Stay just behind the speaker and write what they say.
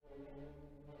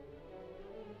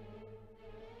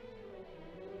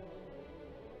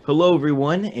Hello,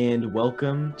 everyone, and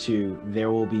welcome to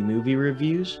There Will Be Movie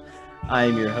Reviews. I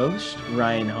am your host,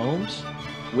 Ryan Holmes.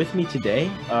 With me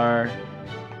today are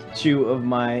two of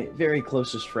my very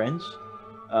closest friends.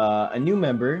 A new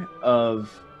member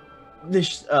of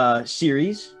this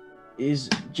series is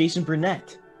Jason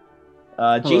Burnett.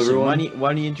 Hello, Jason, why everyone. don't you, why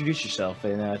don't you introduce yourself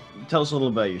and tell us a little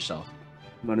about yourself?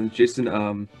 My name is Jason.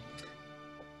 I'm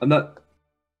not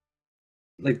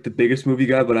like the biggest movie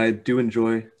guy, but I do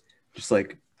enjoy just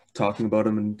like talking about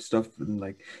them and stuff. And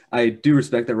like, I do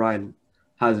respect that Ryan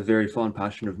has a very fond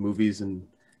passion of movies, and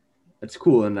it's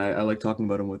cool. And I like talking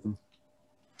about them with him.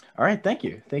 All right, thank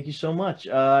you so much.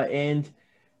 And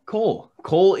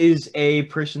Cole is a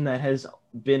person that has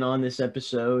been on this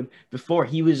episode before.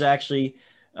 He was actually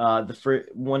the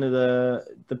first one of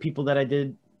the people that I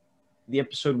did the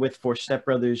episode with for Step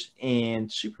Brothers and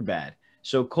Superbad.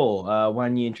 So Cole, why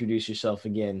don't you introduce yourself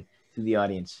again to the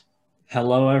audience?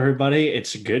 Hello, everybody.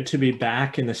 It's good to be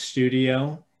back in the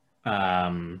studio.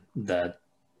 The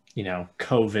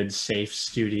COVID safe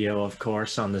studio, of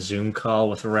course, on the Zoom call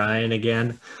with Ryan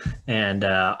again. And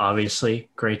obviously,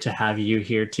 great to have you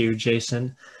here too,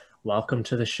 Jason. Welcome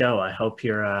to the show. I hope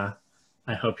you're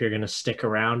going to stick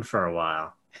around for a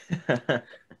while.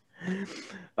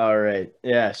 All right,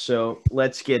 yeah. So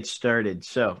let's get started.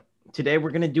 So today we're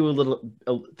gonna do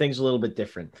things a little bit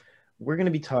different. We're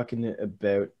gonna be talking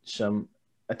about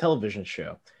a television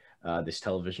show. This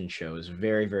television show is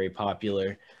very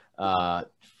popular uh,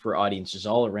 for audiences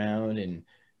all around in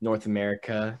North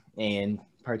America and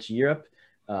parts of Europe.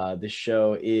 This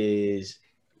show is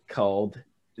called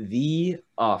The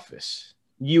Office,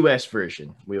 U.S.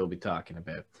 version. We will be talking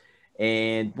about,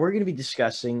 and we're going to be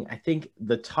discussing, I think,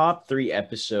 the top three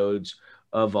episodes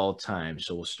of all time.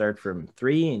 So we'll start from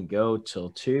three and go till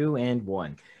two and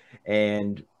one.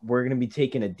 And we're going to be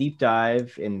taking a deep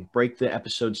dive and break the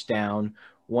episodes down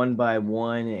one by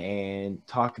one and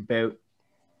talk about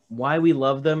why we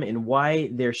love them and why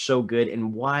they're so good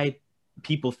and why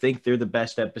people think they're the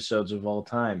best episodes of all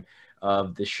time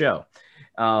of the show.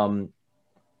 Um,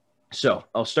 so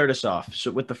I'll start us off. So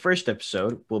with the first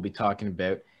episode we'll be talking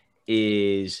about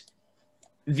is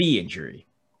The Injury.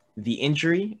 The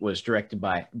Injury was directed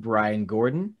by Brian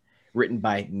Gordon, written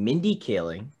by Mindy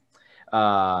Kaling.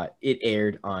 It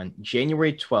aired on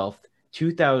January 12th,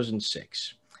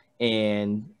 2006.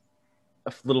 And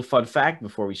a little fun fact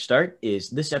before we start is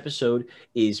this episode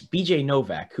is BJ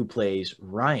Novak, who plays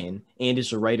Ryan and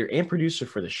is a writer and producer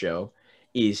for the show,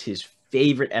 is his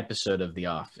favorite episode of The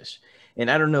Office. And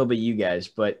I don't know about you guys,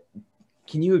 but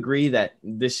can you agree that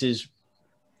this is,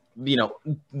 you know,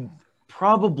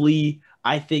 probably,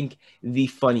 I think, the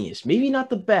funniest? Maybe not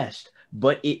the best,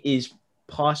 but it is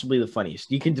possibly the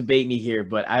funniest. You can debate me here,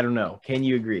 but I don't know. Can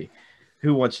you agree?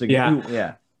 Who wants to? Yeah,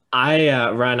 Yeah.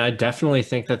 Ryan, I definitely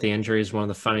think that the injury is one of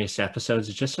the funniest episodes.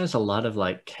 It just has a lot of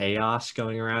like chaos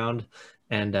going around,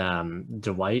 and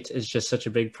Dwight is just such a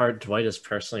big part. Dwight is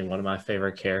personally one of my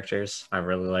favorite characters. I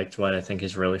really like Dwight. I think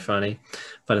he's really funny.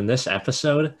 But in this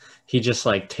episode, he just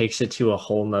like takes it to a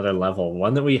whole nother level,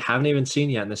 one that we haven't even seen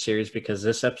yet in the series because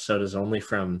this episode is only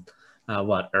from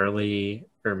what early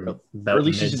or about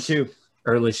Early mid season two.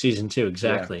 early season two, Yeah.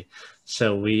 exactly.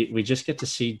 So we just get to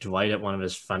see Dwight at one of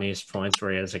his funniest points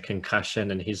where he has a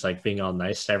concussion and he's like being all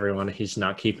nice to everyone. He's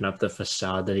not keeping up the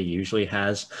facade that he usually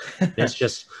has. It's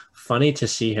just funny to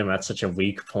see him at such a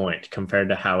weak point compared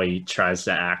to how he tries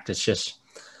to act. It's just,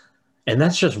 and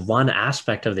that's just one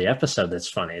aspect of the episode that's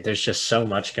funny. There's just so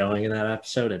much going in that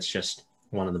episode. It's just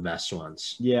one of the best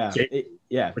ones. Yeah. Jake,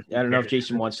 Yeah. would I you don't know care if to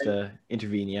Jason add wants anything? to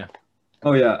intervene. Yeah.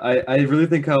 Oh yeah, I really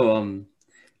think how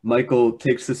Michael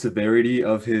takes the severity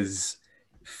of his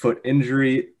foot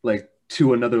injury like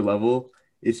to another level.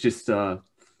 It's just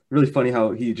really funny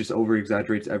how he just over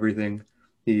exaggerates everything.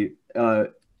 He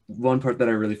One part that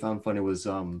I really found funny was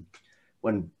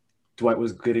when Dwight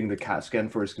was getting the CAT scan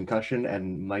for his concussion,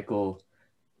 and Michael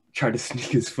tried to sneak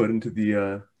his foot into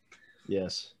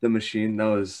Yes. the machine.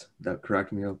 That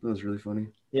cracked me up. That was really funny.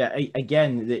 Yeah.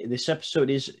 Again, this episode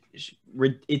is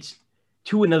it's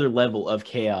to another level of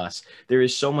chaos. There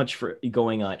is so much for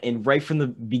going on, and right from the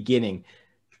beginning,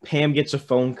 Pam gets a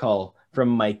phone call from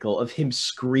Michael of him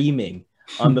screaming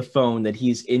on the phone that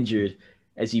he's injured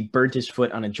as he burnt his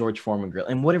foot on a George Foreman grill.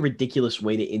 And what a ridiculous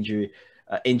way to injure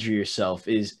yourself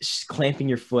is clamping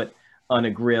your foot on a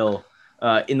grill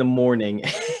in the morning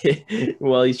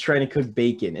while he's trying to cook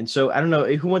bacon. And so I don't know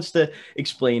who wants to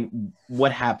explain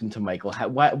what happened to Michael.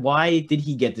 Why did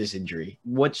he get this injury?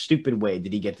 What stupid way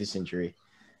did he get this injury?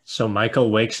 So Michael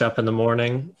wakes up in the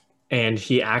morning and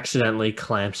he accidentally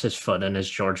clamps his foot in his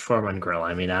George Foreman grill.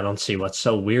 I mean, I don't see what's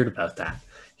so weird about that.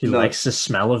 He No. likes the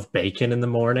smell of bacon in the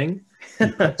morning.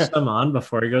 He puts some on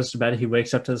before he goes to bed. He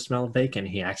wakes up to the smell of bacon.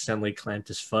 He accidentally clamped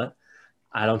his foot.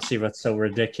 I don't see what's so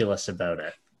ridiculous about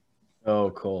it.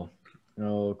 Oh, Cole.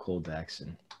 Oh, Cole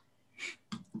Daxon.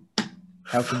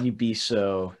 How can you be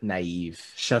so naive?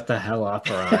 Shut the hell up,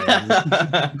 Ryan.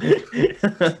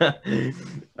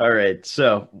 All right,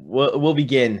 so we'll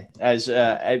begin as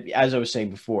I was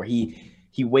saying before. He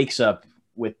wakes up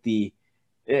with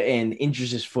and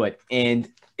injures his foot, and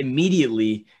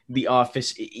immediately the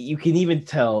office. You can even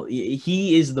tell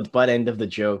he is the butt end of the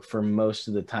joke for most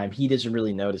of the time. He doesn't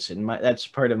really notice it, and that's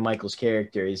part of Michael's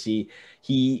character. Is he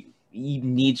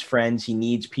needs friends. He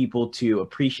needs people to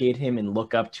appreciate him and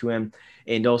look up to him,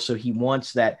 and also he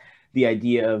wants the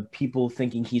idea of people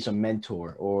thinking he's a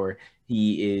mentor or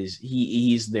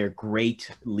he's their great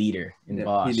leader and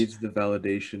boss. He needs the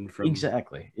validation from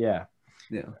exactly. Yeah.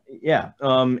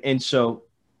 And so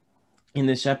in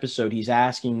this episode, he's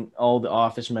asking all the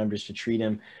office members to treat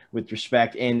him with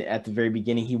respect. And at the very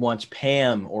beginning, he wants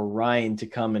Pam or Ryan to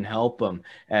come and help him,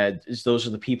 as those are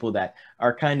the people that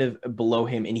are kind of below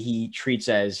him, and he treats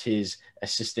as his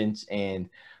assistants. And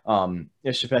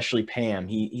especially Pam,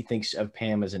 he thinks of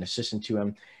Pam as an assistant to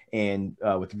him, and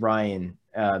with Ryan,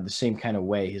 the same kind of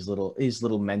way, his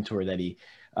little mentor that he,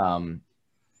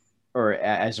 or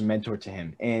as a mentor to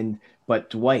him. But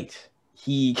Dwight,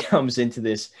 he comes into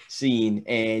this scene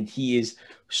and he is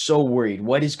so worried.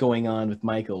 What is going on with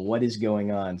Michael? What is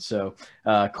going on? So,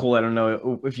 Cole, I don't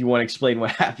know if you want to explain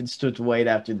what happens to Dwight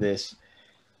after this.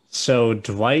 So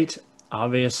Dwight,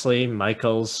 obviously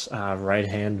Michael's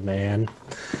right-hand man,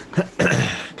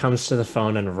 comes to the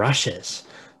phone and rushes.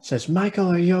 Says, "Michael,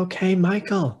 are you okay,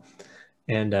 Michael?"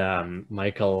 And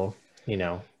Michael,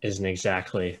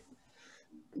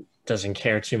 doesn't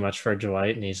care too much for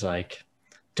Dwight, and he's like,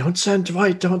 don't send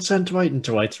Dwight. And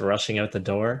Dwight's rushing out the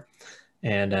door.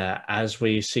 And as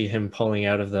we see him pulling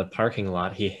out of the parking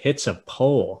lot, he hits a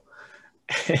pole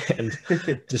and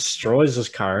destroys his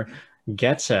car,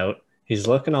 gets out. He's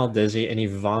looking all dizzy, and he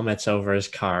vomits over his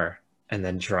car and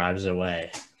then drives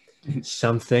away.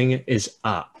 Something is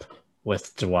up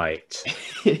with Dwight.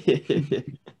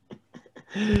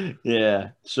 Yeah.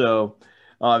 So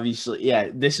obviously,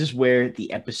 this is where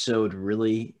the episode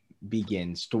really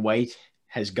begins. Dwight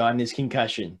has gotten his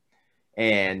concussion,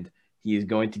 and he is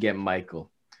going to get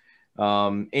Michael.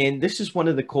 And this is one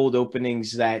of the cold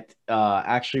openings that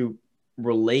actually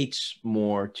relates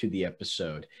more to the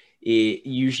episode.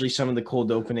 Usually some of the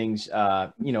cold openings,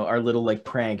 are little like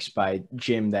pranks by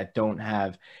Jim that don't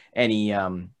have any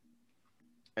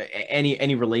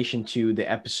relation to the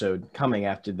episode coming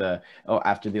after the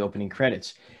opening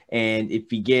credits. And it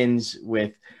begins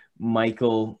with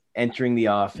Michael entering the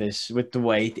office with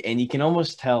Dwight, and you can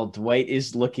almost tell Dwight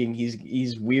is looking,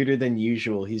 he's weirder than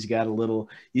usual. He's got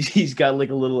like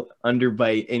a little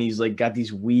underbite, and he's like got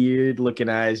these weird looking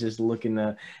eyes, just looking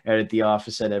out at the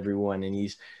office at everyone, and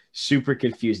he's super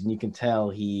confused, and you can tell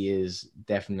he is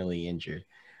definitely injured.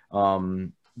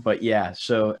 But yeah,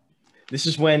 so this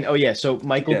is when so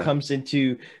Michael comes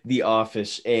into the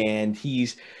office, and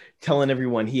he's telling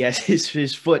everyone he has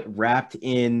his foot wrapped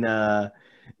in the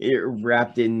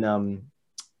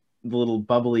little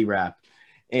bubbly wrap,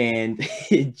 and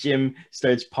Jim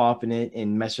starts popping it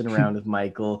and messing around with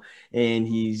Michael, and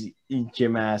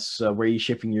Jim asks, where are you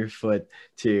shipping your foot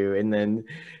to? And then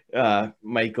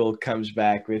Michael comes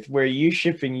back with, where are you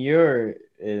shipping your?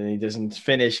 And he doesn't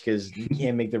finish because he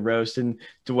can't make the roast, and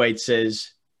Dwight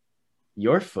says,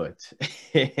 your foot.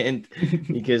 And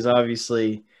because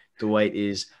obviously Dwight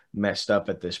is messed up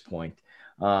at this point.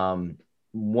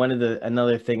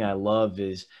 Another thing I love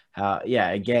is how,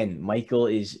 again, Michael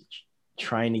is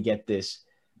trying to get this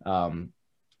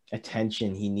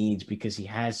attention he needs, because he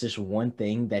has this one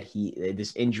thing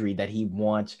this injury that he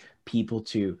wants people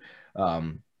to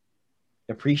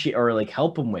appreciate or like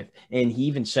help him with. And he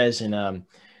even says in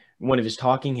one of his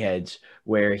talking heads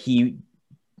where he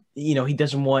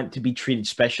doesn't want to be treated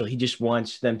special. He just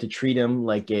wants them to treat him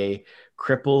like a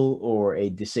cripple or a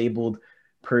disabled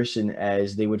person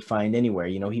as they would find anywhere.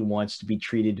 He wants to be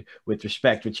treated with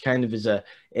respect, which kind of is a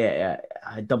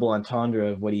double entendre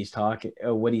of what he's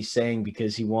saying,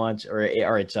 because he wants, or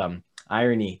it's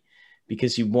irony,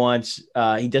 because he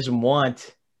doesn't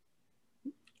want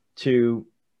to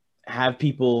have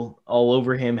people all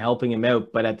over him helping him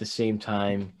out, but at the same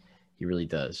time he really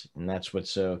does. And that's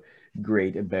what's so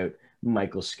great about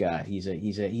Michael Scott. He's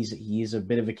a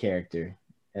bit of a character,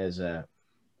 as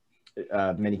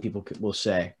many people will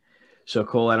say. So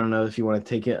Cole, I don't know if you want to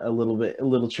take a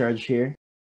little charge here.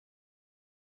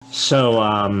 So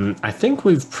I think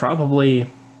we've probably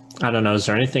I don't know. Is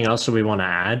there anything else that we want to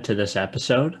add to this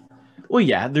episode? Well,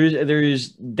 yeah, there's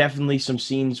definitely some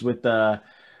scenes with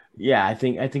yeah, I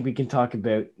think we can talk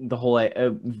about the whole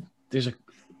there's a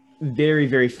very,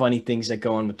 very funny things that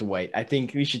go on with Dwight. I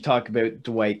think we should talk about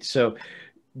Dwight. So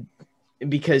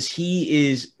because he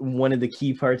is one of the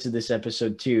key parts of this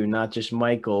episode too, not just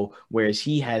Michael, whereas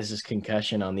he has this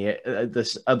concussion on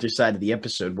this other side of the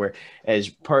episode, where as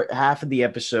part half of the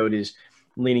episode is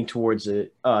leaning towards a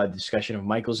discussion of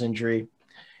Michael's injury,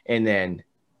 and then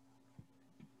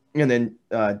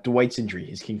Dwight's injury,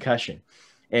 his concussion.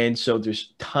 And so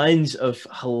there's tons of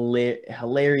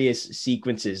hilarious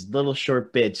sequences, little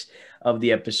short bits of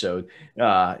the episode,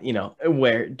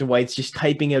 where Dwight's just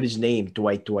typing out his name,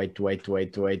 Dwight, like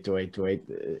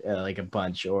a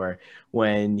bunch. Or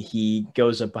when he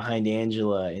goes up behind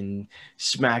Angela and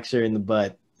smacks her in the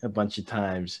butt a bunch of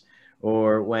times.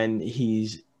 Or when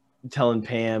he's telling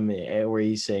Pam, where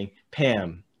he's saying,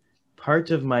 Pam,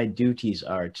 part of my duties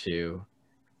are to,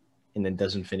 and then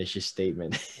doesn't finish his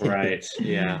statement. Right.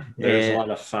 Yeah. There's a lot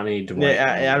of funny Dwight.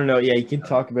 I don't know. Yeah, you can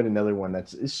talk about another one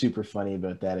that's super funny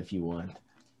about that if you want.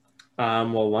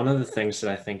 Well, one of the things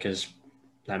that I think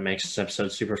that makes this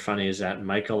episode super funny is that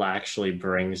Michael actually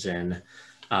brings in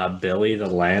Billy, the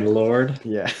landlord,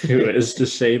 who is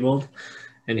disabled,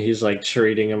 and he's like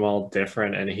treating him all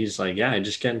different. And he's like, yeah, I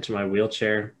just get into my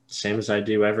wheelchair, same as I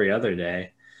do every other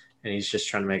day. And he's just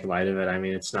trying to make light of it. I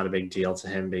mean, it's not a big deal to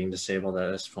him being disabled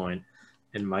at this point.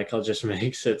 And Michael just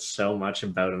makes it so much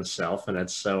about himself, and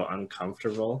it's so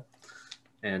uncomfortable.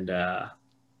 And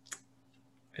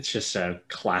it's just a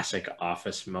classic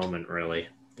Office moment, really.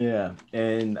 Yeah,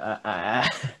 and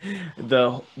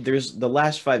there's the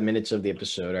last 5 minutes of the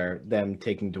episode are them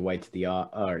taking Dwight to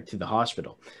the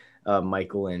hospital.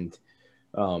 Michael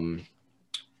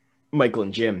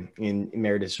and Jim in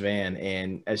Meredith's van,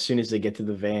 and as soon as they get to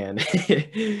the van,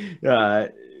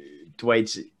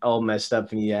 Dwight's all messed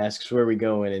up, and he asks, "Where are we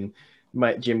going?" And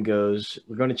Jim goes,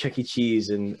 "We're going to Chuck E. Cheese."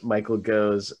 And Michael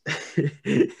goes,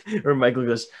 "Oh,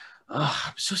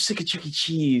 I'm so sick of Chuck E.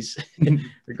 Cheese.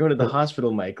 We're going to the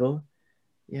hospital, Michael."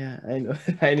 Yeah, I know.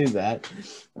 I knew that.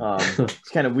 It's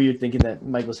kind of weird thinking that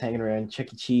Michael's hanging around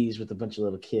Chuck E. Cheese with a bunch of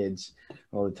little kids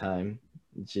all the time,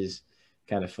 which is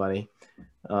kind of funny.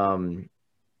 But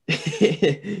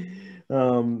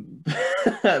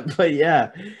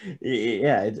yeah,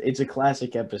 it's a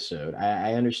classic episode.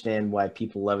 I understand why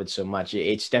people love it so much.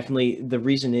 It's definitely, the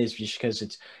reason is just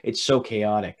because it's so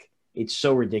chaotic. It's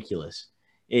so ridiculous.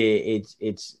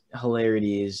 It's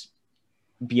hilarity is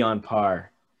beyond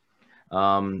par.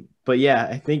 But yeah,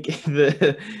 I think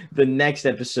the next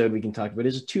episode we can talk about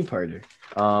is a two-parter.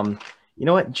 You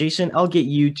know what, Jason, I'll get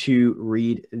you to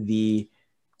read the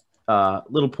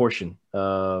little portion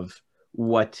of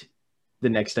what the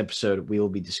next episode we will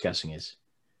be discussing is.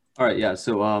 All right, yeah.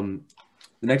 So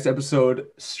the next episode,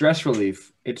 Stress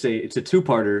Relief. It's a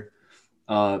two-parter,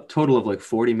 total of like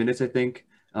 40 minutes, I think.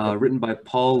 Written by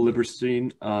Paul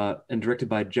Lieberstein and directed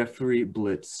by Jeffrey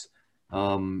Blitz.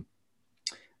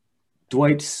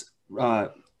 Dwight's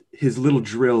his little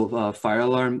drill fire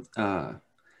alarm,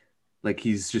 like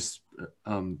he's just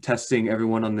testing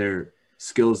everyone on their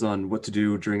skills on what to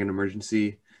do during an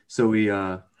emergency. So he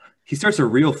starts a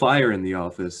real fire in the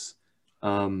office,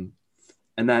 and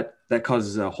that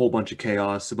causes a whole bunch of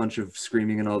chaos, a bunch of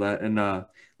screaming and all that, and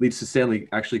leads to Stanley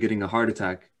actually getting a heart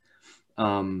attack.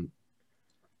 And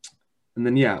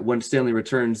then, yeah, when Stanley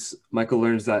returns, Michael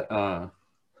learns that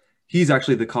he's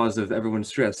actually the cause of everyone's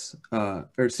stress,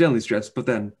 or Stanley's stress. But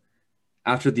then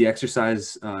after the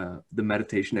exercise, the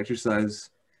meditation exercise,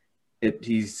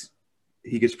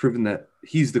 he gets proven that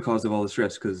he's the cause of all the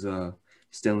stress because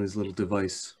Stanley's little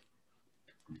device.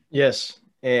 Yes,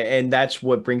 and that's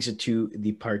what brings it to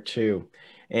the part two.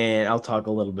 And I'll talk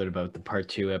a little bit about the part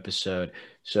two episode.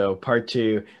 So part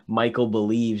two, Michael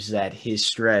believes that his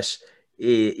stress,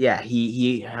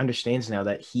 he understands now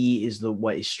that he is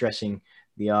what is stressing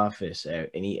the office out.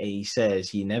 And he says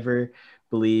he never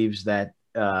believes that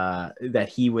that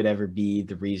he would ever be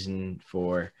the reason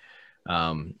for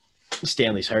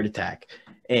Stanley's heart attack.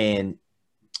 And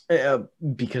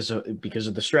because of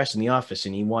the stress in the office,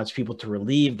 and he wants people to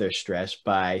relieve their stress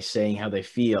by saying how they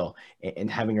feel and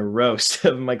having a roast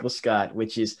of Michael Scott,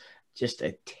 which is just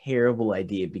a terrible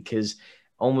idea because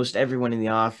almost everyone in the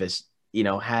office,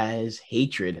 has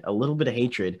a little bit of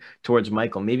hatred towards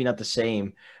Michael. Maybe not the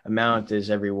same amount as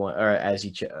everyone, or as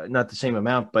each, not the same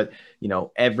amount, but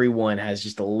everyone has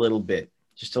just a little bit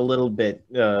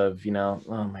of,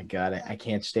 oh my God, I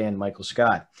can't stand Michael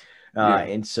Scott.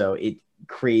 And so it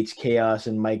creates chaos,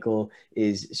 and Michael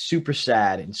is super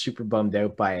sad and super bummed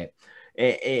out by it.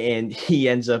 And he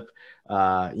ends up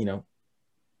you know,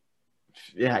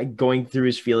 yeah, going through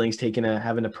his feelings,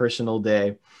 having a personal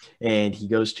day, and he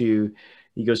goes to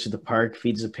the park,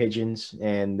 feeds the pigeons,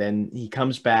 and then he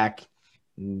comes back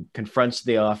and confronts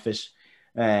the office.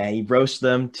 He roasts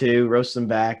them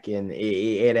back, and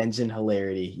it ends in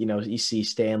hilarity. You know, you see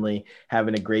Stanley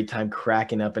having a great time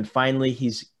cracking up, and finally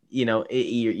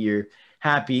you're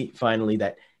happy finally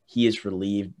that he has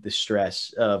relieved the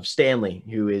stress of Stanley,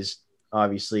 who is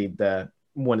obviously the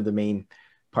one of the main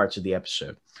parts of the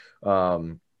episode.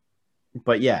 Um,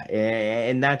 but yeah,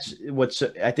 and that's what's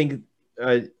I think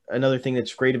another thing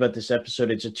that's great about this episode.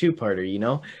 It's a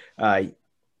two-parter. Uh,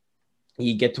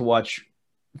 you get to watch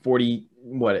 40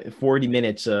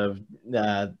 minutes of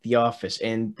The Office,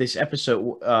 and this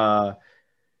episode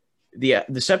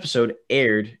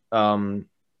aired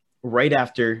right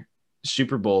after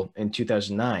Super Bowl in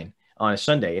 2009 on a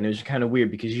Sunday, and it was kind of weird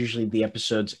because usually the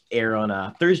episodes air on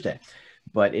a Thursday,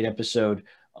 but it episode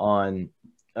on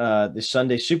the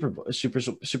Sunday Super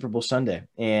Bowl Sunday,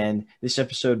 and this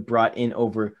episode brought in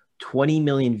over 20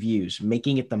 million views,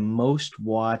 making it the most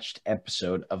watched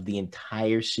episode of the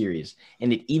entire series,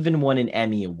 and it even won an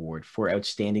Emmy Award for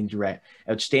outstanding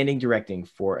directing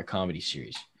for a comedy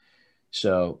series.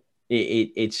 So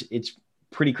it's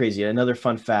pretty crazy. Another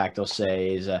fun fact I'll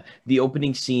say is the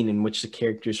opening scene in which the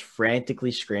characters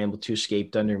frantically scramble to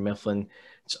escape Dunder Mifflin's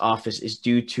office is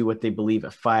due to what they believe a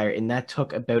fire, and that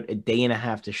took about a day and a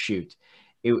half to shoot.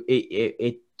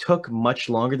 It took much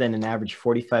longer than an average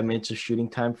 45 minutes of shooting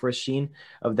time for a scene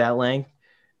of that length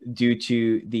due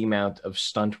to the amount of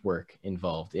stunt work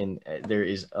involved. And there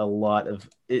is a lot of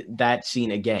that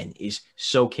scene again is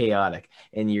so chaotic,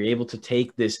 and you're able to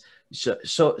take this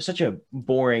such a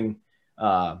boring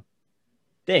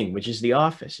thing, which is the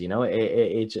office.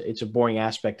 It's a boring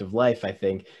aspect of life, I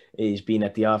think, is being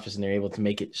at the office, and they're able to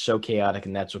make it so chaotic,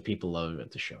 and that's what people love about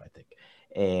the show, I think.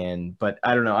 But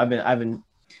I don't know, I've been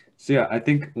So yeah, I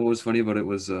think what was funny about it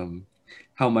was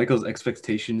how Michael's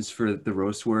expectations for the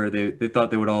roast were. They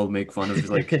thought they would all make fun of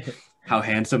like how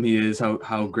handsome he is,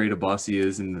 how great a boss he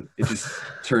is, and it just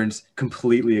turns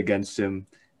completely against him.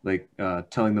 Like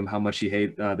telling them how much they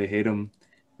hate him,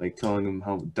 like telling him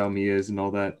how dumb he is and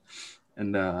all that.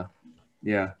 And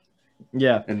yeah,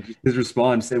 and his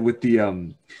response with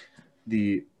the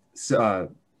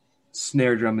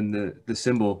snare drum and the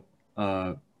cymbal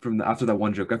from after that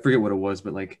one joke, I forget what it was,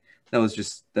 but like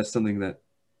that's something that,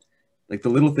 like, the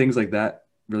little things like that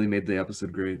really made the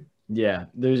episode great. Yeah,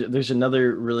 there's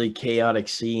another really chaotic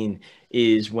scene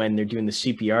is when they're doing the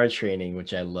CPR training,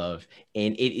 which I love,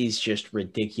 and it is just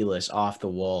ridiculous, off the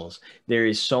walls. There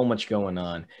is so much going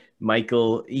on.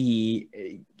 Michael,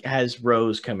 he has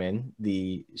Rose come in,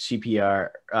 the CPR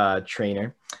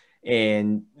trainer,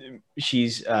 and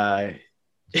she's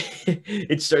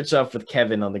it starts off with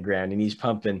Kevin on the ground, and he's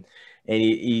pumping, and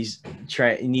he's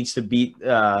trying. He needs to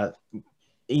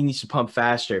pump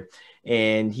faster,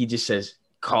 and he just says,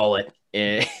 "Call it."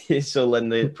 And so letting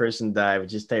the person die,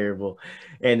 which is terrible.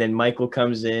 And then Michael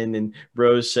comes in, and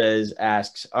Rose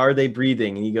asks, "Are they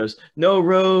breathing?" And he goes, "No,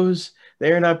 Rose,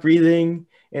 they're not breathing,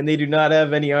 and they do not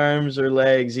have any arms or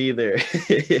legs either."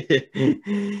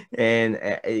 And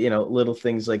little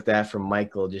things like that from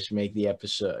Michael just make the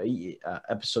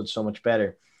episode so much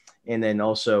better. And then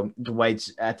also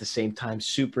Dwight's at the same time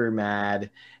super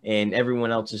mad, and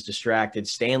everyone else is distracted.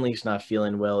 Stanley's not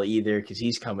feeling well either because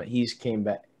he's come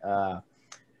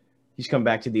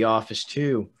back to the office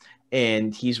too,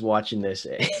 and he's watching this.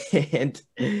 And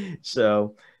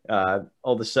so all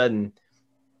of a sudden,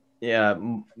 yeah,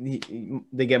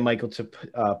 they get Michael to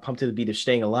pump to the beat of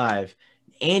 "Staying Alive,"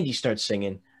 and he starts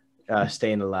singing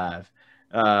 "Staying Alive."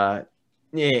 And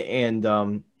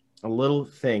a little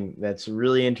thing that's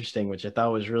really interesting, which I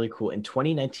thought was really cool. In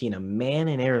 2019, a man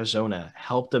in Arizona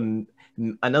helped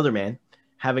another man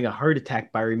having a heart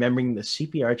attack by remembering the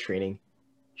CPR training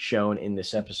shown in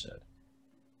this episode.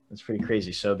 That's pretty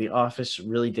crazy. So The Office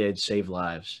really did save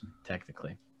lives,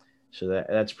 technically. So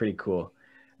that's pretty cool.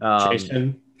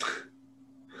 Jason,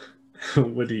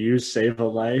 would you save a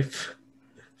life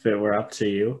if it were up to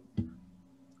you?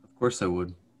 Of course I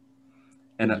would.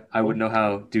 And I would know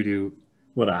how due to...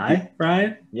 Would I,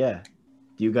 Ryan? Yeah.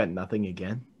 Do you got nothing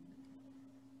again?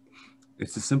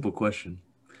 It's a simple question.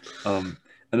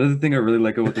 Another thing I really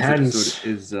like about this episode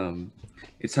is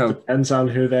it's how... Depends on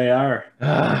who they are.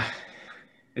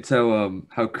 It's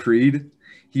how Creed,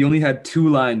 he only had 2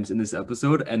 lines in this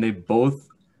episode, and they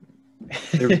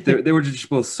were just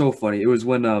both so funny. It was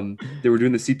when they were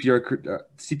doing the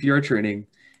CPR training,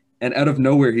 and out of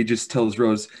nowhere he just tells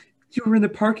Rose, You were in the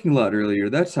parking lot earlier.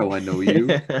 That's how I know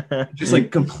you. Just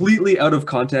like completely out of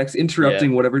context,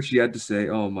 interrupting whatever she had to say.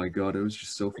 Oh my God, it was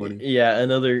just so funny. Yeah,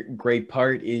 another great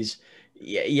part is,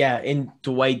 yeah, and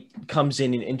Dwight comes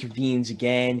in and intervenes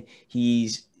again.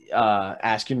 He's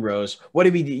asking Rose, "What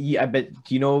do we do? I bet.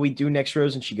 Do you know what we do next,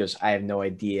 Rose?" And she goes, "I have no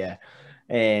idea."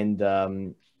 And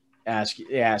ask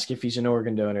if he's an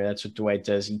organ donor. That's what Dwight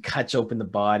does. He cuts open the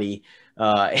body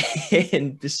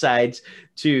and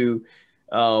to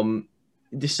um,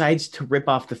 decides to rip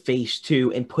off the face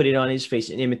too and put it on his face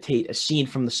and imitate a scene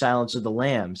from The Silence of the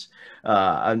Lambs,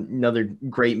 another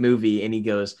great movie. And he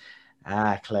goes,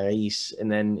 "Ah, Clarice,"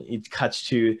 and then it cuts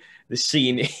to the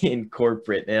scene in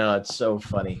corporate. Oh, it's so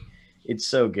funny. It's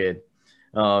so good.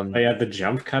 Oh, yeah, the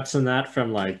jump cuts in that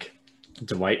from like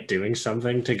Dwight doing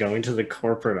something to going to the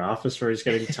corporate office where he's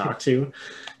getting talked to,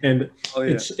 and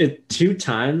it 2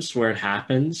 times where it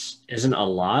happens isn't a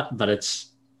lot, but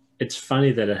it's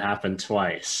funny that it happened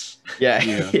twice. Yeah.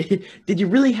 Did you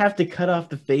really have to cut off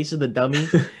the face of the dummy?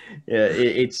 Yeah,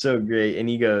 it's so great. And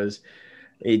he goes,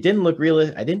 "It didn't look real.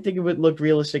 I didn't think it would look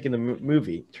realistic in the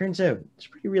movie. Turns out it's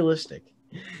pretty realistic."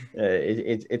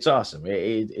 It's awesome.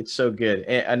 It's so good.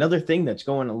 And another thing that's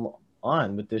going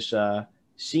on with this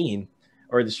scene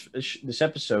or this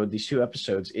episode, these 2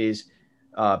 episodes, is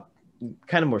kind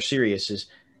of more serious. Is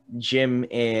Jim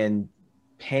and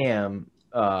Pam,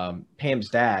 Pam's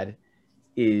dad,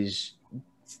 is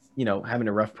having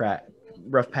a rough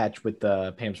patch with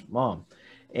Pam's mom,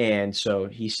 and so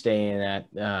he's staying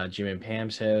at Jim and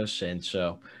Pam's house, and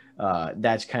so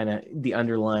that's kind of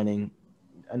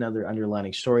another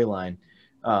underlining storyline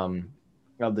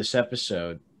of this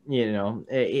episode.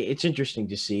 It's interesting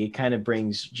to see. It kind of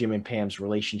brings Jim and Pam's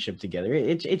relationship together.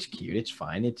 It's cute. It's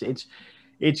fine.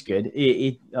 It's good.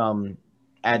 It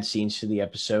adds scenes to the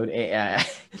episode,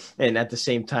 and at the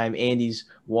same time, Andy's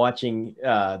watching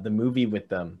the movie with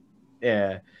them.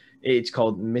 It's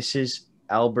called Mrs.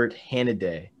 Albert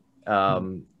Hanaday.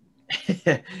 And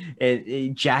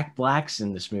Jack Black's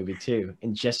in this movie too,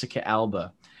 and Jessica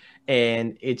Alba.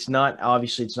 And it's not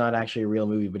actually a real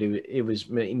movie, but it was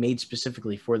made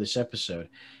specifically for this episode.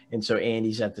 And so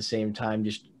Andy's at the same time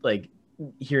just like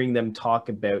hearing them talk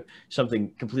about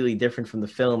something completely different from the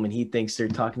film, and he thinks they're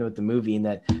talking about the movie and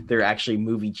that they're actually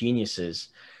movie geniuses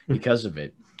because of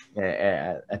it.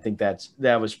 I think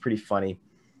that was pretty funny.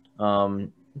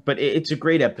 But it's a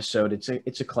great episode.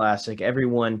 It's a classic.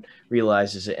 Everyone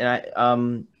realizes it,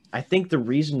 and I think the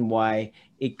reason why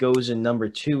it goes in number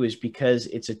 2 is because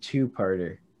it's a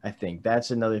 2-parter. I think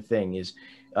that's another thing is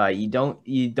you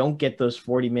don't get those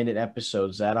 40-minute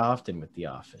episodes that often with The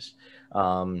Office.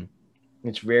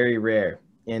 It's very rare.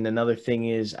 And another thing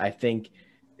is I think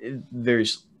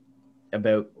there's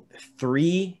about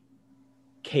 3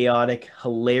 chaotic,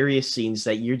 hilarious scenes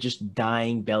that you're just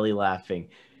dying belly laughing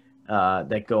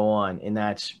that go on, and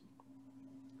that's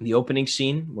the opening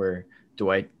scene where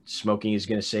Dwight smoking is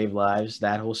going to save lives.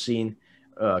 That whole scene,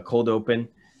 cold open,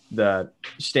 the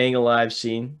staying alive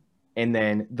scene, and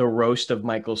then the roast of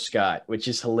Michael Scott, which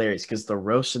is hilarious because the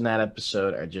roasts in that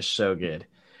episode are just so good.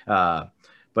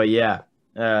 But yeah,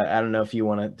 I don't know if you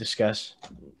want to discuss.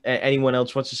 Anyone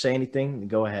else wants to say anything?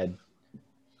 Go ahead.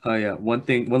 Yeah. One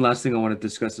last thing I want to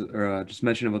discuss or just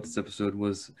mention about this episode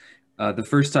was the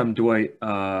first time Dwight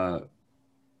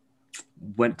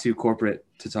went to corporate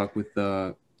to talk with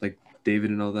like David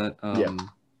and all that.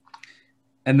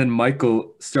 And then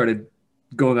Michael started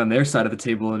going on their side of the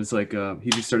table, and it's like he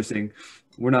just started saying,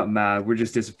 "We're not mad, we're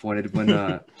just disappointed,"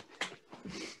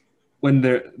 when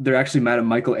they're actually mad at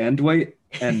Michael and Dwight,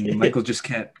 and Michael just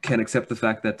can't accept the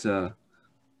fact that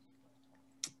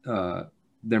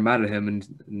they're mad at him,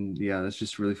 and yeah, that's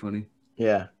just really funny.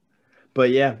 Yeah,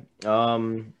 but yeah,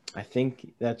 I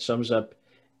think that sums up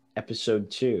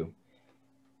episode 2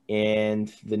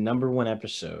 and the number 1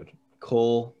 episode.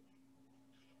 Cole,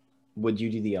 would you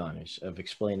do the honors of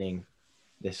explaining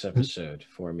this episode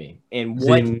for me? And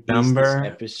what is this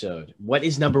episode? What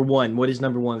is number 1? What is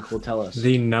number 1? Cole, tell us.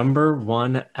 The number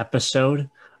 1 episode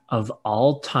of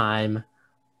all time,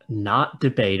 not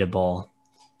debatable,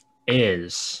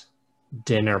 is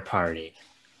Dinner Party.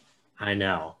 I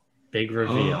know. Big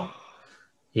reveal.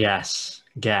 Yes.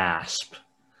 Gasp.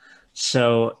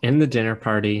 So in the dinner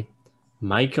party,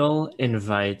 Michael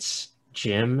invites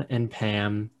Jim and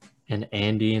Pam and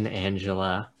Andy and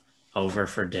Angela over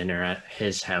for dinner at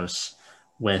his house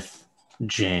with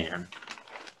Jan.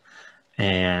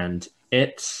 And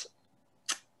it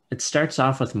starts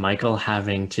off with Michael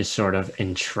having to sort of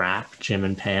entrap Jim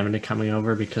and Pam into coming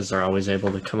over because they're always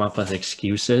able to come up with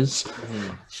excuses.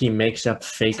 He makes up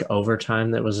fake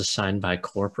overtime that was assigned by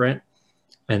corporate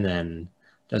and then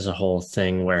does a whole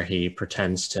thing where he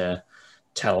pretends to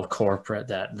tell corporate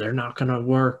that they're not going to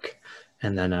work.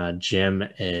 And then Jim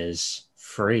is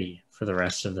free for the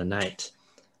rest of the night.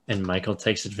 And Michael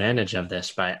takes advantage of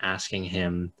this by asking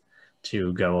him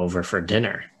to go over for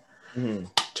dinner,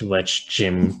 to which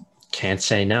Jim can't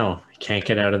say no. He can't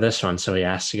get out of this one, so he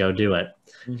has to go do it.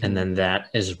 And then that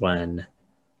is when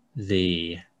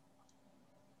the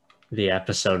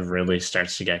episode really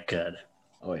starts to get good.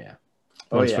 Oh yeah.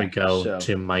 Once we go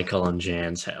to Michael and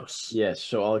Jan's house. Yes,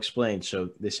 so I'll explain. So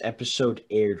this episode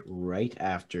aired right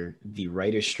after the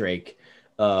writer's strike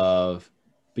of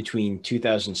between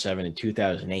 2007 and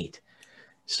 2008.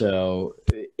 So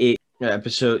it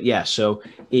had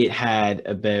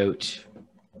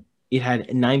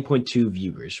 9.2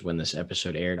 viewers when this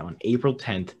episode aired on April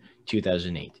 10th,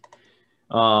 2008.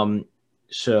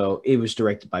 So it was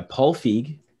directed by Paul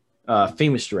Feig,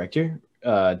 famous director,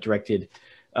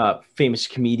 famous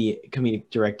comedic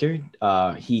director.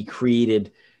 He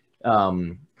created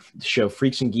the show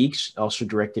Freaks and Geeks, also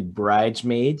directed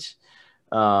Bridesmaids.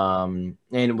 And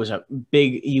it was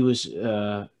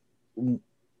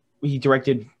he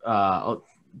directed a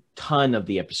ton of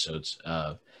the episodes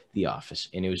of The Office,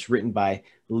 and it was written by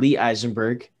Lee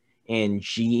Eisenberg and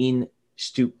Gene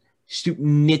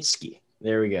Stupnitsky.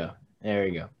 There we go.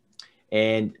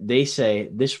 And they say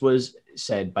this was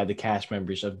said by the cast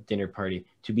members of Dinner Party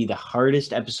to be the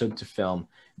hardest episode to film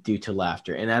due to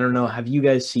laughter. And I don't know, have you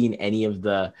guys seen any of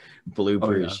the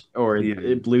bloopers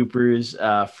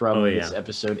bloopers from this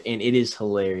episode? And it is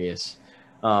hilarious.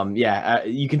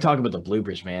 You can talk about the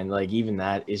bloopers, man. Like, even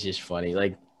that is just funny.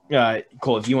 Like,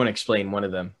 Cole, if you want to explain one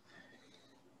of them.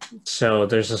 So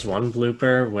there's this one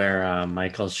blooper where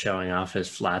Michael's showing off his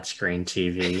flat screen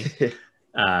TV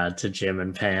to Jim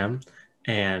and Pam.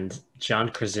 And John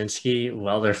Krasinski,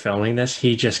 while they're filming this,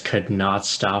 he just could not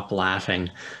stop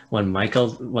laughing when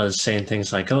Michael was saying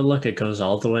things like, "Oh, look, it goes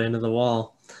all the way into the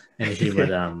wall." And he would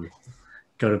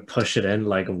go to push it in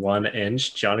like 1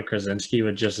 inch. John Krasinski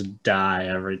would just die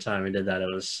every time he did that.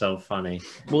 It was so funny.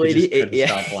 Well, he couldn't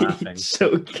stop laughing. It's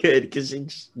so good because it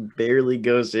just barely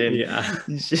goes in. Yeah.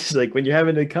 It's just like when you're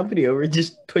having a company over,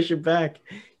 just push it back.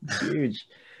 It's huge.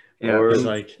 Yeah, or,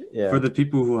 for the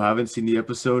people who haven't seen the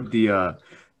episode, the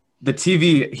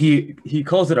TV, he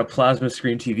calls it a plasma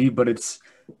screen TV, but it's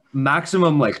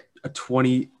maximum like a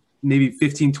 20, maybe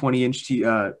 15, 20 inch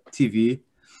TV.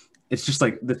 It's just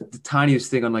like the tiniest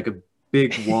thing on like a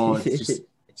big wall. It's just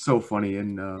so funny.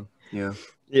 And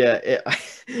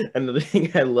another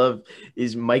thing I love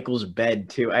is Michael's bed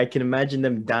too. I can imagine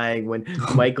them dying when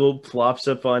Michael plops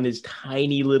up on his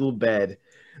tiny little bed.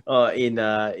 Jan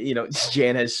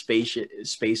has space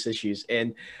issues,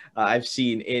 and I've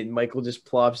seen it. Michael just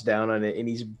plops down on it, and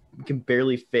he can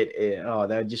barely fit it. Oh,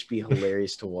 that would just be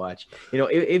hilarious to watch.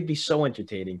 It'd be so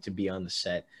entertaining to be on the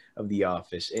set of The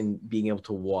Office and being able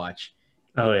to watch.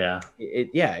 Oh yeah,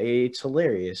 it's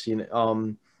hilarious.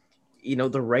 The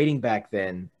writing back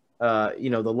then.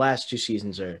 The last 2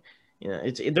 seasons are,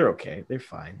 they're okay, they're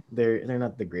fine. They're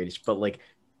not the greatest, but like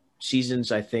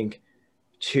seasons, I think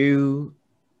 2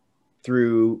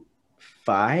 through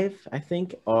 5, I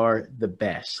think, are the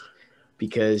best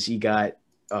because you got,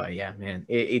 oh yeah, man,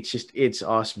 it's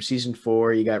awesome. Season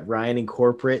 4, you got Ryan and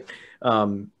corporate,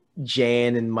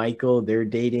 Jan and Michael, they're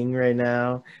dating right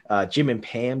now. Jim and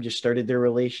Pam just started their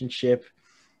relationship.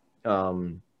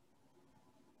 And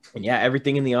yeah,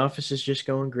 everything in The Office is just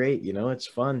going great. It's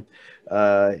fun.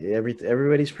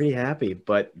 Everybody's pretty happy,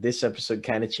 but this episode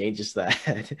kind of changes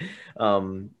that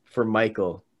for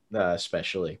Michael,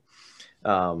 especially.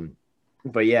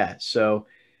 But yeah, so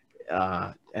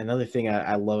another thing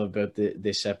I love about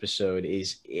this episode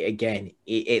is, again,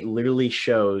 it literally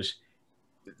shows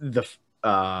the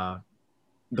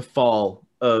fall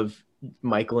of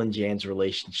Michael and Jan's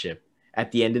relationship.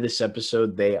 At the end of this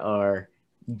episode, they are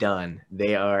done.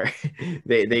 They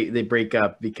break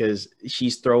up because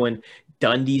she's throwing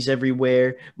Dundies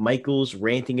everywhere. Michael's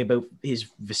ranting about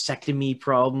his vasectomy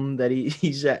problem that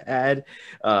he's had.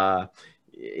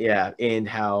 And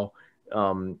how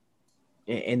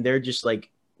and they're just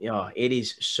like, it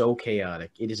is so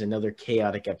chaotic. It is another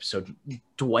chaotic episode.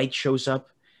 Dwight shows up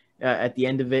at the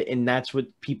end of it, and that's what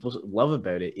people love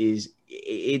about it. Is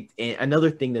it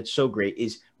another thing that's so great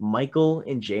is Michael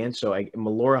and Jan,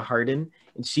 Melora Hardin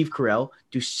and Steve Carell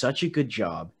do such a good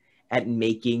job at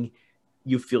making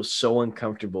you feel so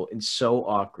uncomfortable and so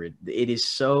awkward.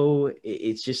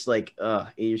 It's just like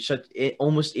you're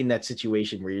almost in that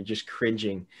situation where you're just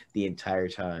cringing the entire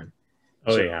time.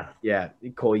 Yeah,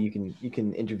 Cole, you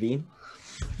can intervene.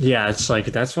 Yeah, it's like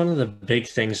that's one of the big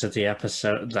things that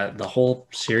the whole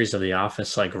series of The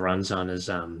Office like runs on is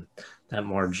that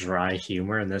more dry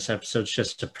humor, and this episode's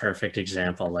just a perfect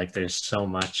example. Like there's so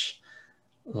much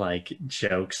like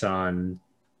jokes on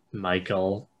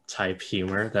Michael type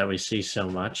humor that we see so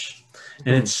much.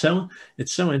 And it's so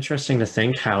interesting to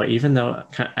think how even though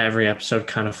every episode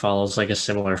kind of follows like a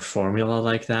similar formula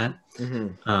like that,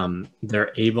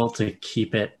 they're able to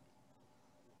keep it,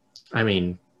 I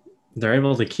mean, they're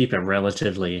able to keep it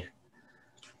relatively,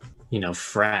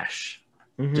 fresh.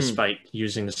 Despite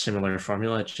using the similar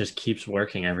formula, it just keeps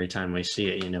working every time we see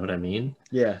it. You know what I mean?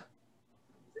 Yeah.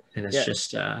 And it's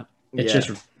just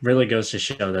just really goes to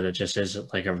show that it just is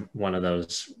like one of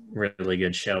those really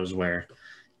good shows where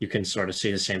you can sort of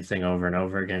see the same thing over and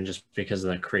over again just because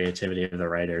of the creativity of the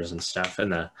writers and stuff,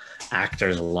 and the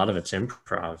actors. A lot of it's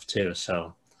improv too.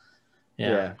 So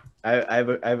yeah. I have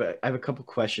a couple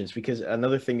questions, because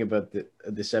another thing about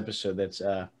this episode that's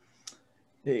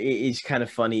is kind of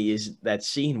funny is that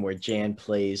scene where Jan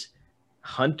plays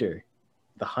Hunter,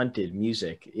 the Hunted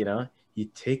music. You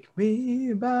take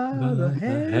me by the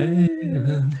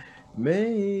hand,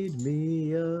 made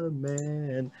me a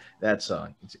man. That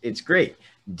song, it's great.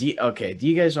 Do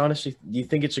you guys honestly, do you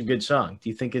think it's a good song? Do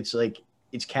you think it's like,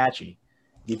 it's catchy?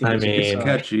 Do you think it's a good song?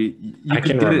 Catchy. I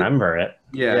can remember it.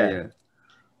 Yeah.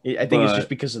 I think it's just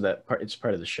because of that part. It's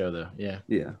part of the show, though. Yeah.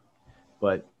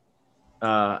 But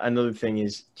another thing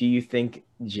is, do you think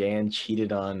Jan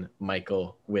cheated on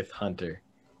Michael with Hunter,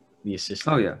 the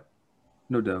assistant? Oh yeah,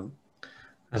 no doubt.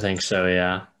 I think so.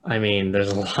 Yeah. I mean,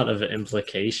 there's a lot of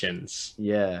implications.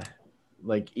 Yeah,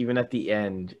 like even at the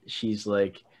end, she's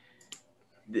like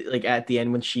at the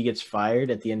end when she gets fired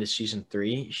at the end of season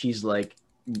 3, she's like,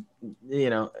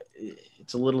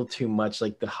 it's a little too much,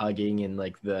 like the hugging and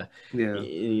like the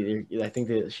I think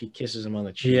that she kisses him on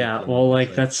the cheek. Yeah, well,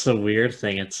 like that's the weird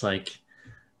thing. It's like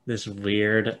this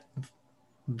weird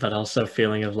but also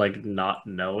feeling of like not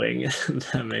knowing.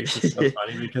 That makes it so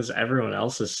funny because everyone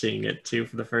else is seeing it too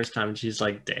for the first time, and she's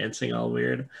like dancing all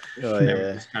weird. Oh and yeah,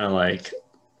 it's kind of like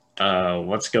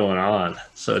what's going on?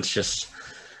 So it's just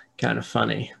kind of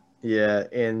funny. Yeah,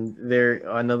 and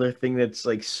another thing that's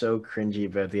like so cringy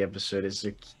about the episode is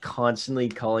they're constantly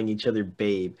calling each other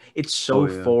babe. It's so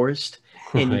forced,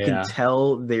 and you can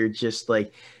tell they're just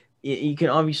like, you can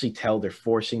obviously tell they're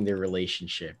forcing their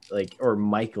relationship. Like, or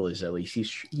Michael is, at least.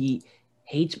 He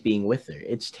hates being with her.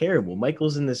 It's terrible.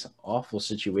 Michael's in this awful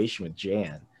situation with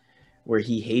Jan where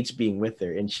he hates being with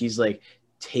her, and she's like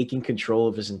taking control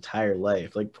of his entire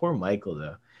life. Like, poor Michael,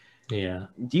 though. Yeah.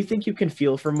 Do you think you can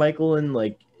feel for Michael in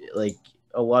like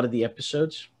a lot of the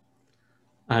episodes?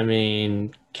 I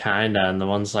mean, kinda, and the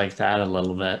ones like that a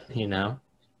little bit,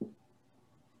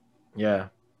 Yeah,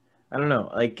 I don't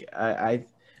know. Like I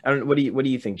don't. What do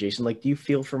you think, Jason? Like, do you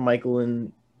feel for Michael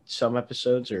in some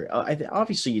episodes, or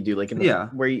obviously you do? Like in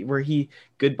where he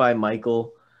goodbye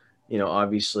Michael,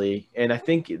 obviously. And I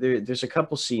think there's a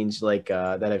couple scenes like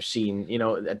that I've seen,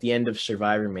 at the end of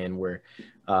Survivor Man, where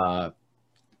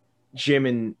Jim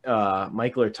and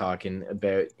Michael are talking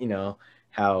about,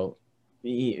 how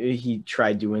he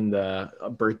tried doing the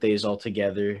birthdays all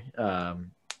together.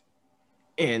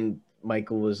 And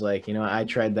Michael was like, I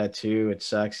tried that too. It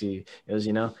sucks. He goes,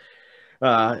 and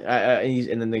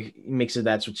then he makes it,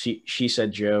 that's what she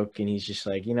said joke. And he's just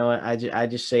like, I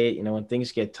just say it, when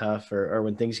things get tough or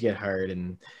when things get hard.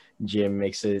 And Jim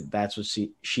makes it, that's what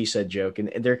she said joke.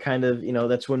 And they're kind of,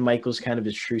 that's when Michael's kind of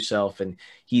his true self, and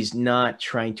he's not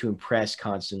trying to impress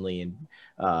constantly. And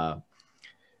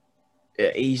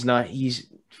he's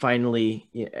finally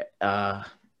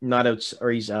not out, or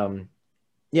he's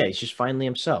just finally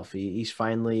himself. He's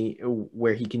finally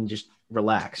where he can just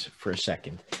relax for a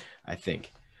second, I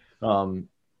think. But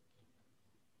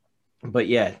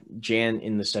yeah, Jan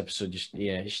in this episode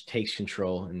she takes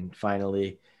control, and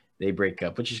finally they break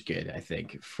up, which is good, I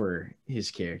think, for his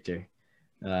character,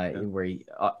 where he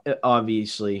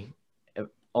obviously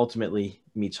ultimately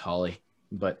meets Holly.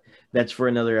 But that's for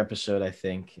another episode, I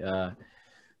think.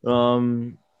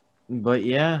 But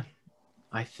yeah,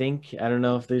 I don't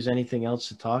know if there's anything else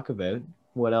to talk about.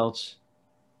 What else?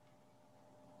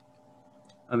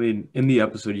 I mean, in the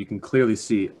episode, you can clearly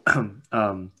see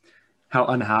how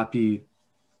unhappy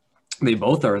they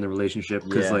both are in the relationship,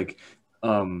 because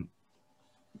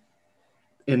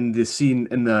in the scene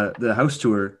in the house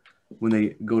tour, when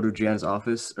they go to Jan's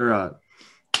office or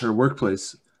her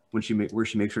workplace, where she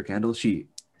makes her candles, she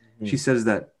says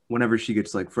that whenever she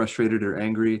gets like frustrated or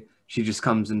angry, she just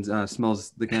comes and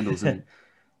smells the candles. And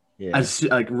as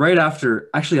like right after,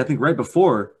 actually, I think right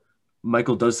before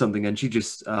Michael does something, and she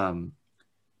just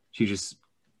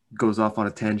goes off on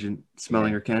a tangent,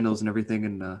 smelling her candles and everything.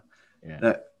 And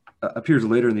that appears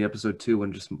later in the episode too,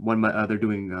 when they're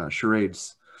doing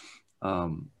charades.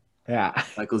 Yeah.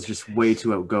 Michael's just way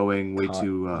too outgoing, way Con-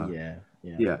 too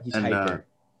yeah, He's and hyper.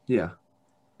 yeah,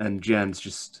 and Jan's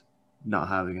just not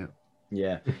having it.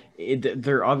 Yeah.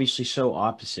 They're obviously so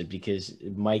opposite because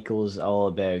Michael is all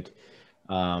about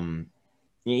um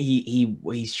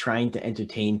he's trying to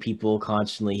entertain people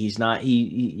constantly. He's not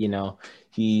you know,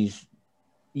 he's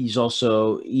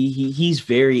also he's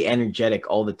very energetic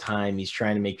all the time. He's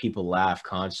trying to make people laugh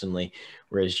constantly,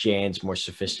 whereas Jan's more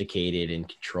sophisticated and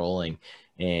controlling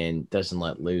and doesn't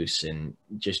let loose and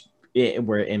just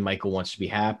and Michael wants to be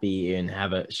happy and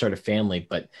start a family,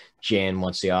 but Jan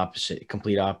wants the opposite,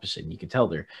 complete opposite. And you can tell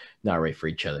they're not right for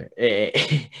each other.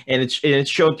 And it's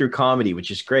showed through comedy,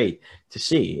 which is great to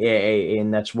see.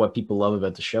 And that's what people love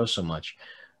about the show so much.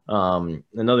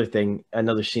 Another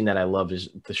scene that I love is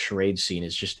the charade scene.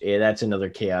 Is just that's another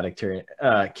chaotic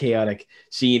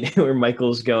scene where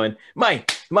Michael's going, my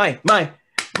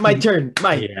turn,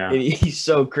 Yeah. and he's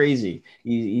so crazy.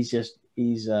 He's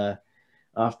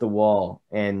off the wall,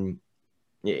 and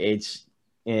it's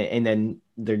and then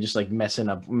they're just like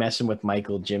messing with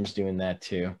Michael. Jim's doing that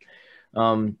too.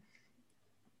 Um,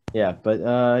 yeah, but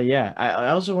yeah, I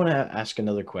also want to ask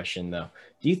another question though.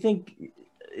 Do you think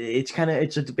it's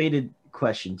a debated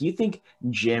question? Do you think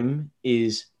Jim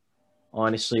is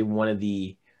honestly one of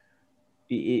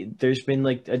there's been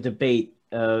like a debate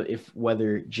if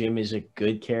whether Jim is a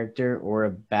good character or a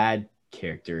bad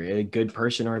character, a good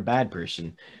person or a bad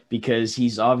person, because he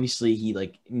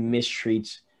like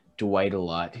mistreats Dwight a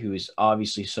lot, who is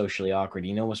obviously socially awkward.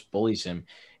 He almost bullies him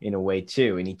in a way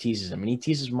too, and he teases him, and he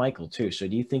teases Michael too. So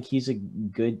do you think he's a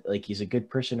good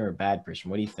person or a bad person?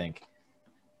 What do you think?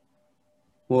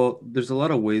 Well, there's a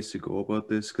lot of ways to go about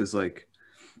this because, like,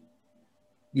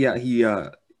 yeah,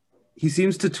 he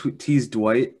seems to tease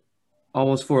Dwight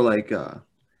almost for like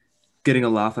getting a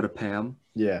laugh out of Pam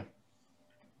Yeah.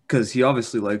 because he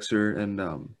obviously likes her, and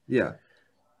yeah,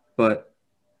 but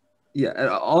yeah, and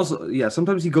also yeah,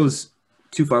 sometimes he goes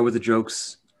too far with the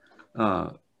jokes, uh,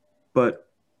 but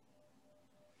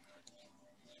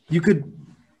you could.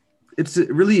 It's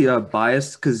really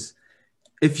biased because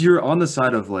if you're on the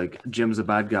side of like Jim's a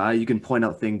bad guy, you can point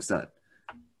out things that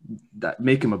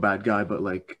make him a bad guy, but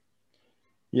like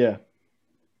Yeah.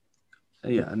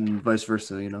 yeah, and vice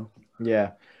versa, you know.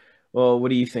 Yeah. Well, what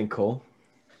do you think, Cole?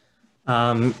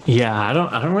 Yeah, I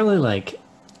don't really like,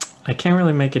 I can't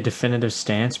really make a definitive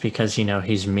stance because,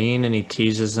 he's mean and he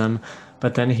teases them,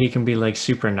 but then he can be like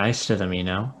super nice to them, you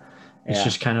know? It's Yeah.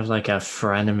 just kind of like a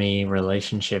frenemy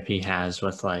relationship he has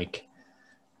with like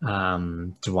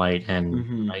Dwight and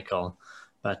Hmm. Michael.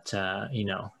 But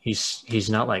he's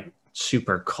not like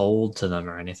super cold to them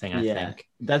or anything, I Yeah. think.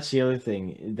 That's the other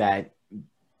thing that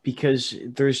because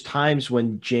there's times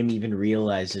when Jim even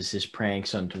realizes his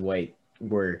pranks on Dwight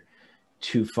were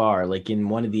too far. Like in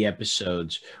one of the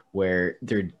episodes where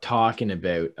they're talking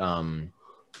about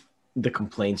the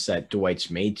complaints that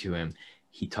Dwight's made to him,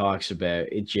 he talks about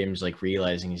it. Jim's like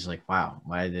realizing he's like, wow,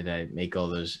 why did I make all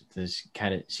those? This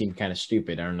kind of seemed kind of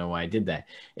stupid. I don't know why I did that.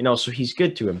 And also, he's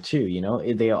good to him too. You know,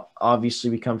 they obviously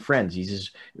become friends.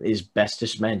 He's his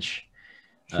bestest mensch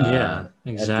uh, Yeah,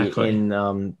 at exactly.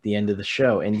 the end of the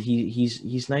show, and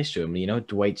he's nice to him. You know,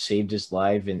 Dwight saved his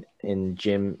life, and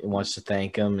Jim wants to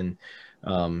thank him,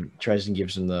 and tries and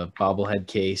gives him the bobblehead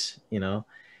case. You know,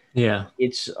 Yeah.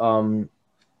 it's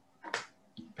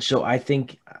so I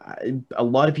think a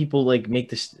lot of people like make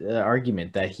this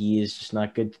argument that he is just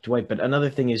not good to Dwight. But another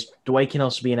thing is Dwight can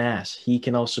also be an ass. He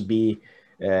can also be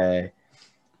uh,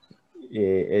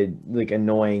 like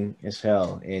annoying as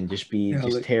hell and just be Yeah,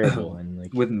 just like terrible and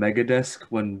like with Megadesk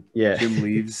when yeah. Jim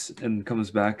leaves and comes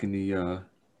back and he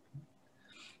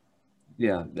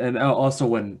yeah, and also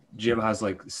when Jim has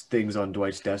like things on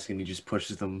Dwight's desk and he just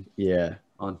pushes them Yeah.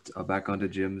 on back onto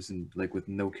Jim's and like with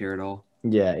no care at all.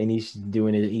 Yeah, and he's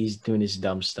doing his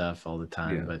dumb stuff all the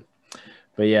time, Yeah.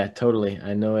 but yeah, totally.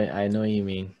 I know what you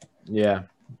mean. Yeah.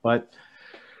 But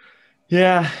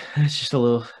yeah, it's just a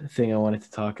little thing I wanted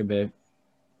to talk about.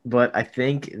 But I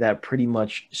think that pretty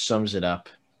much sums it up.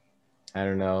 I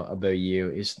don't know about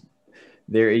you.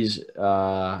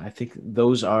 I think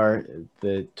those are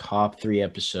the top 3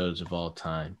 episodes of all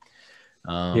time.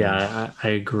 Um Yeah, I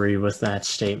agree with that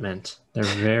statement. They're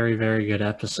very, very good they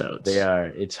episodes. are.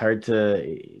 It's hard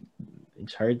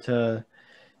to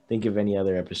think of any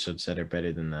other episodes that are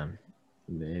better than them.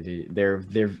 They're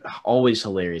always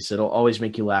hilarious. It'll always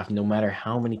make you laugh, no matter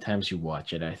how many times you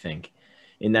watch it. I think,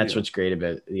 and that's Yeah. what's great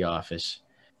about The Office.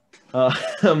 Uh,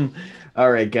 um,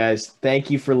 all right, guys, thank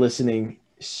you for listening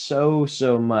so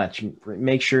much.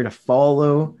 Make sure to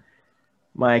follow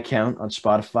my account on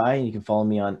Spotify, and you can follow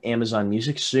me on Amazon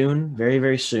Music soon. Very,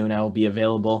 very soon, I will be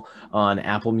available on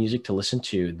Apple Music to listen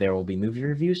to. There will be movie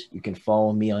reviews. You can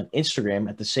follow me on Instagram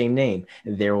at the same name.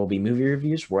 There will be movie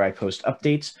reviews where I post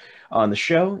updates on the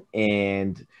show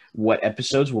and what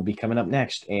episodes will be coming up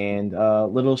next, and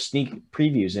little sneak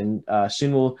previews. And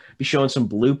soon we'll be showing some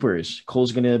bloopers.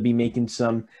 Cole's going to be making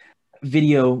some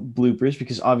video bloopers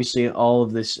because obviously all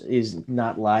of this is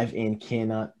not live and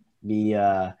cannot be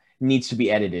needs to be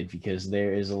edited because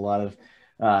there is a lot of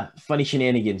funny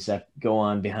shenanigans that go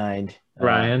on behind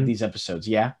Ryan. these episodes.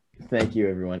 Yeah, thank you,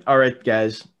 everyone. All right,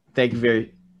 guys, thank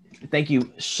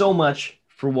you so much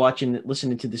for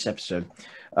listening to this episode.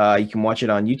 You can watch it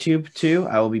on YouTube too.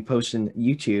 I will be posting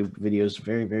YouTube videos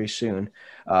very, very soon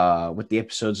with the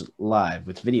episodes live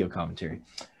with video commentary.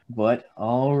 But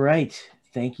all right,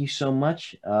 thank you so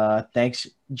much. Thanks,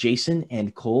 Jason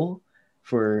and Cole,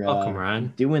 for Welcome,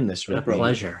 Ryan. doing this with me.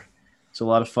 Pleasure. It's a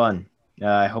lot of fun.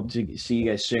 I hope to see you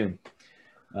guys soon.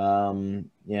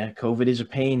 Yeah, COVID is a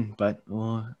pain, but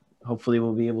hopefully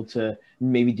we'll be able to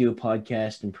maybe do a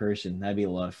podcast in person. That'd be a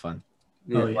lot of fun.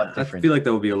 Yeah, I feel like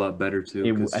that would be a lot better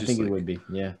too. I think it would be.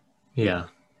 Yeah. Yeah.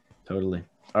 Totally.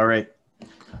 All right.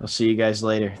 I'll see you guys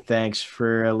later. Thanks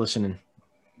for listening.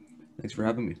 Thanks for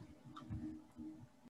having me.